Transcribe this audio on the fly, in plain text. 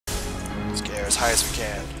as high as we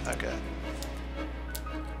can. Okay.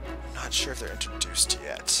 Not sure if they're introduced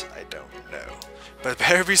yet. I don't know. But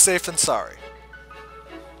better be safe than sorry.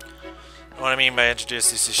 What I mean by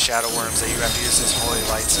introduced is these shadow worms that you have to use this holy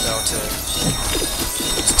light spell to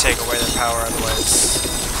take away their power, otherwise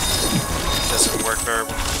it doesn't work very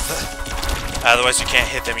well. Otherwise you can't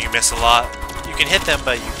hit them, you miss a lot. You can hit them,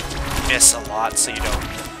 but you miss a lot, so you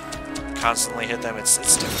don't constantly hit them. It's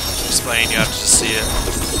difficult to explain, you have to just see it.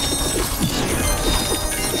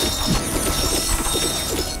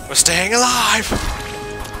 We're staying alive!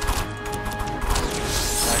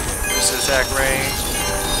 Okay, boost attack range.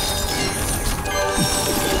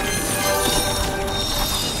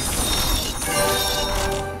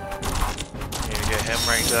 Need to get him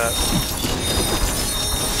ranked up.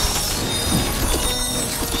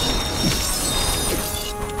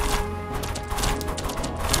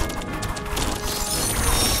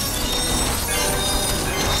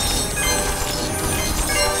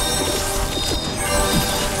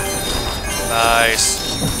 Nice.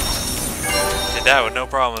 Did that with no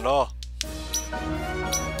problem at all.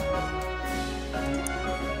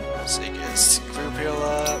 So you get group heal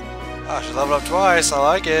up. Oh, she leveled up twice. I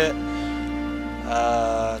like it.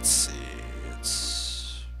 Let's see.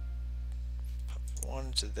 It's one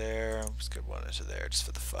into there. Let's get one into there just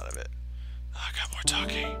for the fun of it. Oh, I got more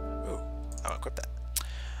talking. Ooh, I'll equip that.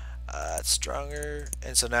 It's stronger,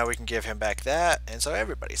 and so now we can give him back that, and so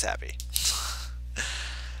everybody's happy.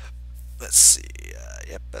 Let's see.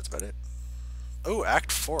 Yep, that's about it. Oh,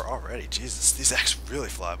 Act 4 already. Jesus, these acts really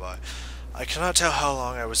fly by. I cannot tell how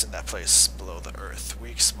long I was in that place below the earth.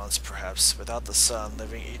 Weeks, months perhaps, without the sun,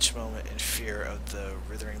 living each moment in fear of the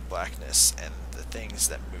withering blackness and the things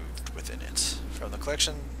that moved within it. From the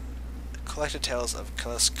collected tales of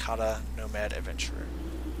Kaliskata nomad adventurer.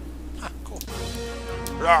 Ah, cool.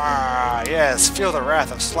 Rawr, yes, feel the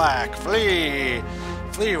wrath of Slack. Flee!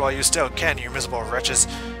 Flee while you still can, you miserable wretches.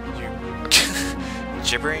 You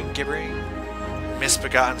gibbering,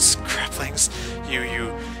 misbegotten scraplings. You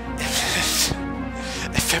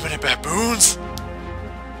effeminate baboons!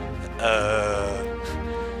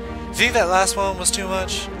 Think that last one was too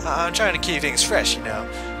much? I'm trying to keep things fresh, you know.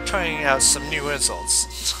 Trying out some new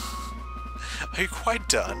insults. Are you quite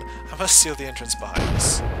done? I must seal the entrance behind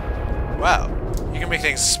us. Wow, you can make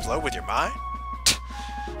things explode with your mind?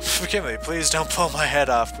 Forgive me, please don't pull my head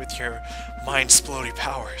off with your mind-splodey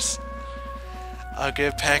powers. I'll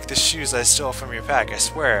give back the shoes I stole from your pack, I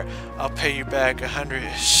swear. I'll pay you back 100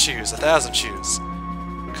 shoes, 1,000 shoes.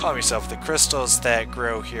 Calm yourself, the crystals that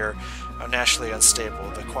grow here are naturally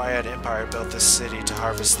unstable. The Quiet Empire built this city to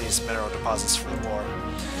harvest these mineral deposits for the war.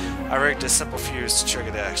 I rigged a simple fuse to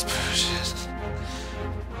trigger the explosion.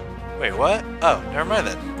 Wait, what? Oh, never mind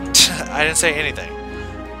then. I didn't say anything.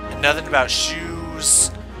 And nothing about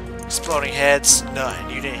shoes, exploding heads, nothing.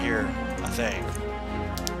 You didn't hear a thing.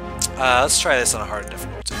 Let's try this on a hard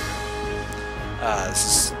difficulty. This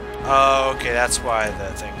is... Oh, okay, that's why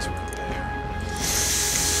the things were there.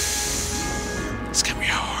 It's gonna be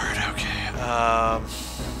hard, okay.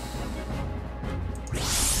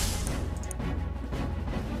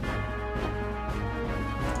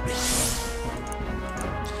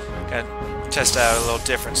 Gotta test out a little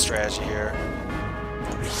different strategy here.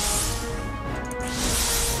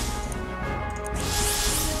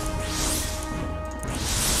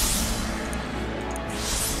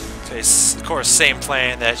 Of course, same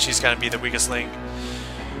plan that she's gonna be the weakest link.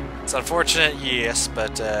 It's unfortunate, yes,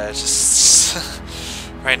 but just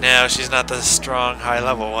right now she's not the strong,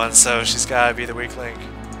 high-level one, so she's gotta be the weak link.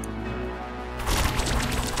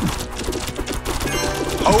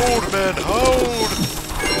 Hold, men, hold!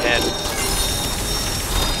 And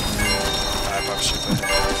I probably should put him.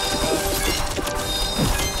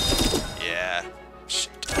 Yeah.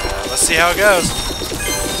 Shit. Let's see how it goes.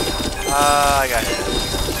 I got hit.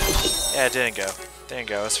 Yeah, it didn't go. Didn't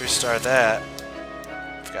go. Let's restart that.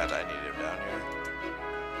 Forgot I needed him down here.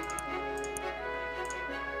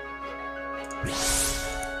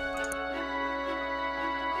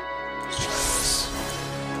 Let's try this.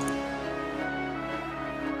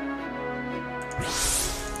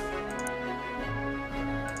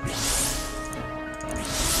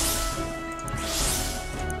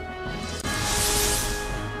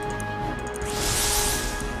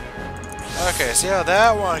 Okay, see how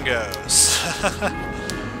that one goes.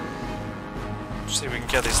 See if we can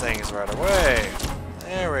kill these things right away.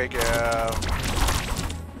 There we go.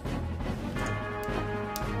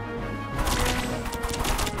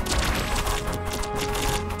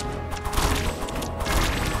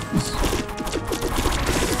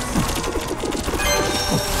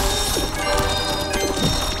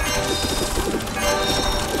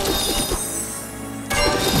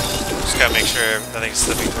 gotta make sure nothing's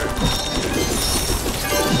slipping through.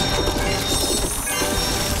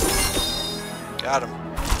 Got him.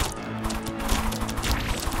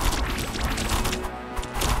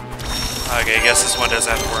 Okay, I guess this one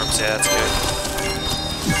doesn't have worms. Yeah, that's good.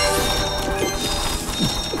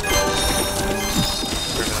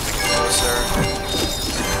 We're gonna make it closer.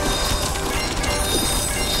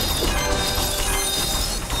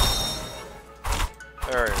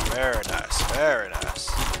 Very nice, very nice.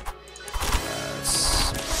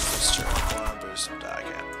 Let's booster one, boost some die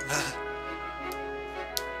again.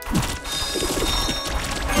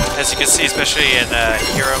 As you can see, especially in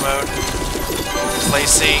hero mode,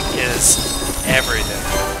 placing is everything.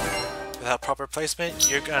 Without proper placement,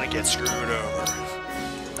 you're gonna get screwed over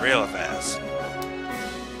real fast.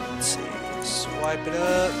 Let's see, swipe it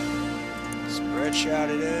up, spread shot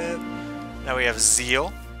it up. Now we have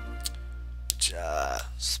Zeal.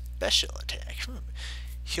 Special attack.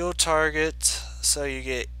 Heal target, so you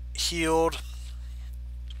get healed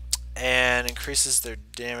and increases their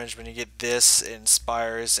damage. When you get this, it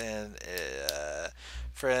inspires and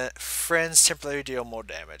friends temporarily deal more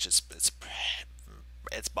damage. It's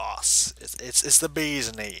boss. It's the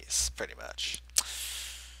bee's knees, pretty much.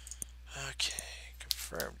 Okay,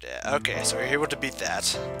 confirmed that. Okay, so we're able to beat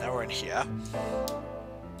that. Now we're in here.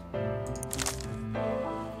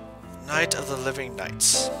 Night of the Living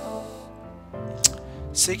Knights.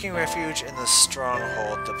 Seeking refuge in the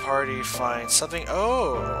stronghold, the party finds something.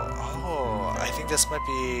 Oh, I think this might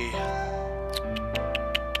be.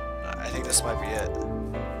 I think this might be it.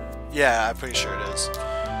 Yeah, I'm pretty sure it is.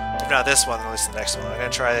 If not this one, at least the next one. I'm gonna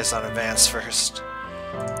try this on advanced first,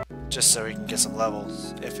 just so we can get some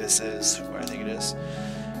levels. If this is where I think it is.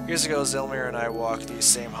 Years ago, Zelmir and I walked these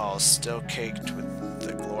same halls, still caked with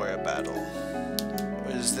the glory of battle.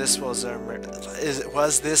 Was this where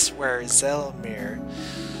Zelmir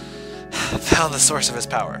found the source of his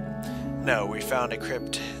power? No, we found a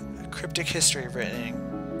cryptic history written in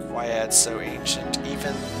Quiad so ancient,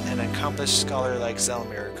 even an accomplished scholar like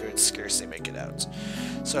Zelmir could scarcely make it out.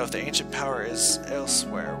 So if the ancient power is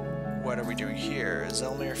elsewhere, what are we doing here?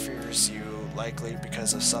 Zelmir fears you likely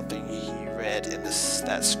because of something he read in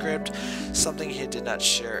that script, something he did not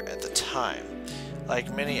share at the time.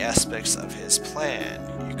 Like many aspects of his plan,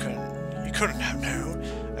 you couldn't have known.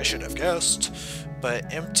 I should have guessed.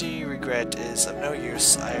 But empty regret is of no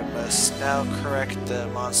use. I must now correct the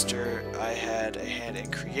monster I had a hand in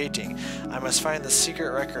creating. I must find the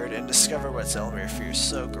secret record and discover what Zelmir fears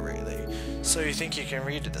so greatly. So you think you can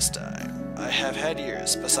read it this time? I have had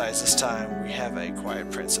years. Besides, this time we have a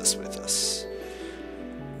quiet princess with us.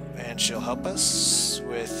 And she'll help us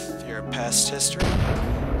with your past history?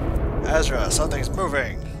 Azra, something's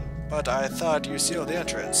moving. But I thought you sealed the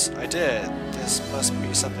entrance. I did. This must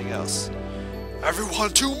be something else. Everyone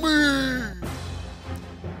to me!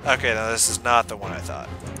 Okay, now this is not the one I thought.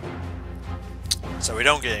 So we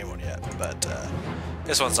don't get anyone yet, but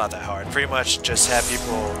this one's not that hard. Pretty much just have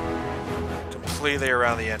people completely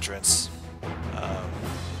around the entrance.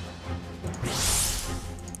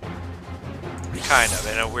 Kind of,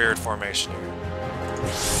 in a weird formation here.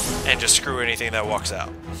 And just screw anything that walks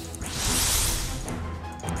out.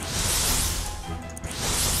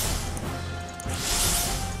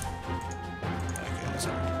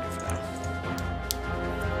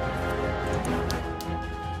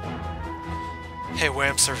 Hey,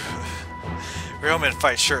 wimps, real men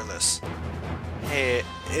fight shirtless. Hey,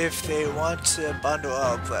 if they want to bundle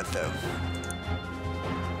up, let them.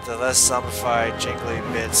 The less zombified, jingly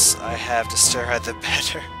bits I have to stare at, the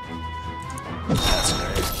better. That's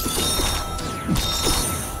great.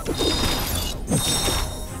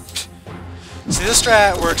 See, this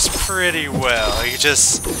strat works pretty well. You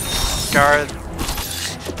just guard,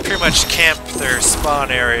 pretty much camp their spawn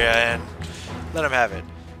area and let them have it.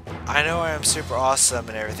 I know I am super awesome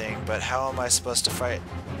and everything, but how am I supposed to fight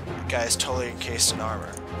guys totally encased in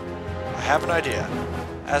armor? I have an idea.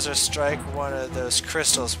 Azra, strike one of those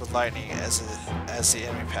crystals with lightning as the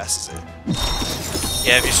enemy passes it.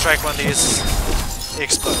 Yeah, if you strike one of these, it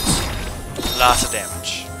explodes. Lots of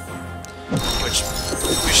damage. Which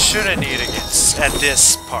we shouldn't need against at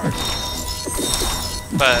this part.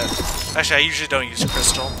 But actually, I usually don't use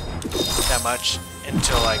crystal that much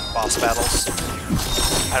until like boss battles.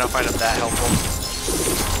 I don't find them that helpful.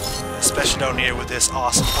 Especially don't need it with this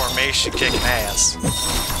awesome formation kicking ass.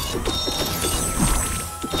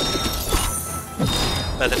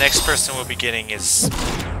 But the next person we'll be getting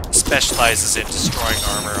specializes in destroying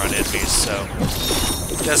armor on enemies, so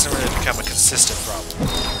it doesn't really become a consistent problem.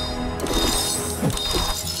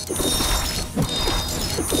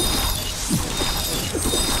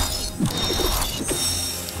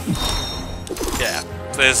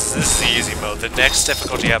 This is the easy mode. The next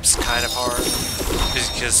difficulty up's kind of hard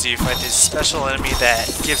because you fight this special enemy that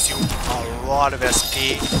gives you a lot of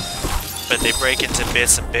SP, but they break into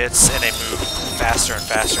bits and bits and they move faster and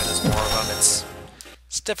faster and there's more of them.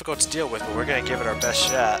 It's difficult to deal with, but we're gonna give it our best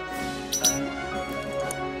shot. I'm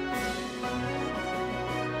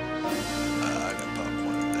gonna pop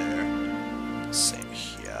one in there. Same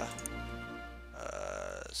here.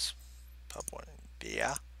 Pop one in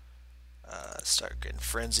there. Start getting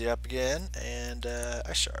frenzy up again, and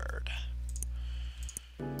I shard.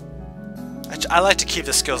 I like to keep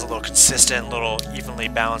the skills a little consistent, a little evenly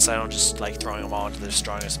balanced. I don't just like throwing them all into their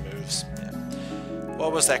strongest moves. Yeah.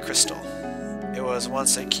 What was that crystal? It was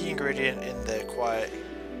once a key ingredient in the Quaid.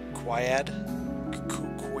 I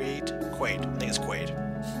think it's Quaid.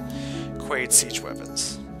 Quaid siege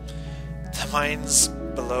weapons. The mines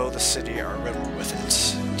below the city are riddled with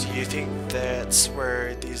it. Do you think that's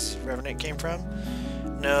where these Revenant came from?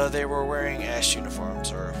 No, they were wearing Ash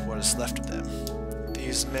uniforms, or what is left of them.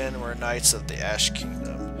 These men were knights of the Ash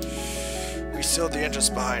Kingdom. We sealed the entrance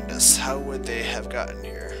behind us. How would they have gotten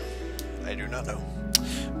here? I do not know.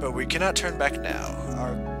 But we cannot turn back now.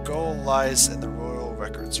 Our goal lies in the Royal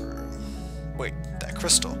Records Room. Wait, that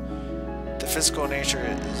crystal. The physical nature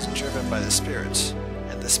is driven by the spirit,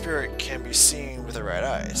 and the spirit can be seen with the right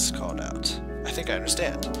eyes, called out. I think I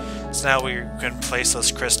understand. So now we can place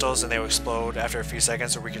those crystals and they will explode after a few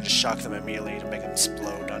seconds, or we can just shock them immediately to make them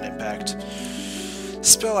explode on impact.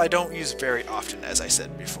 Spell I don't use very often, as I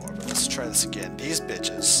said before, but let's try this again. These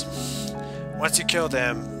bitches. Once you kill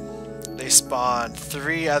them, they spawn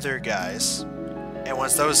 3 other guys, and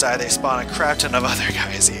once those die, they spawn a crap ton of other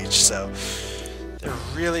guys each, so they're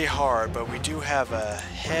really hard, but we do have a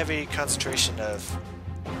heavy concentration of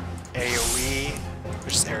AoE,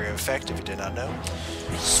 which is area of effect if you did not know,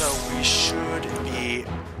 so we should be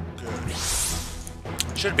good.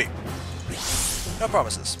 Should be. No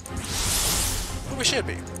promises. But we should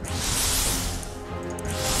be.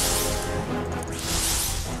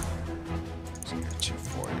 So we got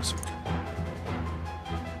 240, so we can...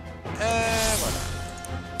 why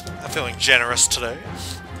not? I'm feeling generous today.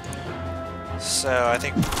 So I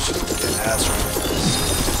think we should get Azra first.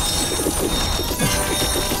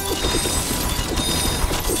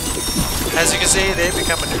 As you can see, they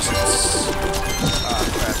become a nuisance. Ah,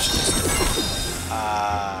 crap.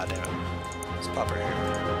 Ah, damn it. Let's pop her here.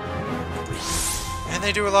 And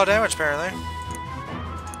they do a lot of damage, apparently.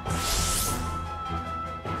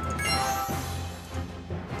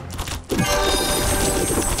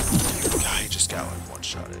 God, he just got like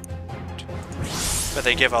one-shotted. But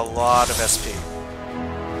they give a lot of SP.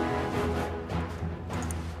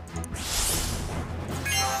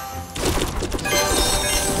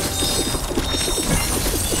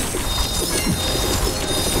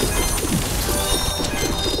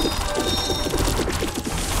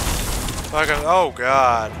 Oh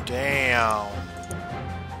god, damn.